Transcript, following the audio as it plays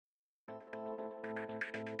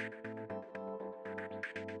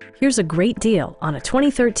Here's a great deal on a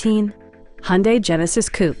 2013 Hyundai Genesis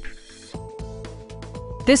Coupe.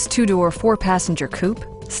 This two-door, four-passenger coupe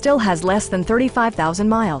still has less than 35,000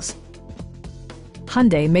 miles.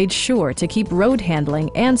 Hyundai made sure to keep road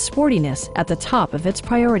handling and sportiness at the top of its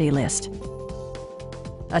priority list.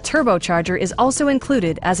 A turbocharger is also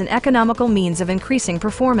included as an economical means of increasing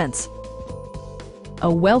performance.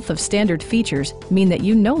 A wealth of standard features mean that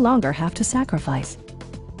you no longer have to sacrifice,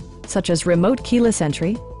 such as remote keyless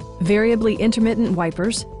entry, variably intermittent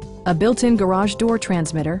wipers, a built-in garage door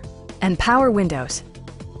transmitter, and power windows.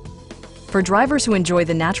 For drivers who enjoy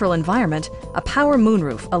the natural environment, a power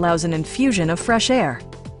moonroof allows an infusion of fresh air.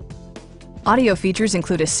 Audio features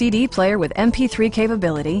include a CD player with MP3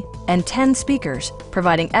 capability and 10 speakers,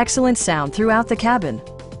 providing excellent sound throughout the cabin.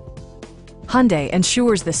 Hyundai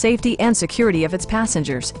ensures the safety and security of its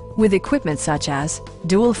passengers with equipment such as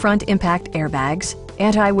dual front impact airbags,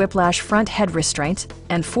 anti-whiplash front head restraints,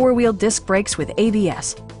 and four-wheel disc brakes with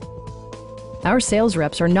ABS. Our sales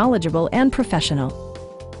reps are knowledgeable and professional.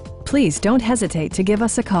 Please don't hesitate to give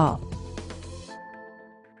us a call.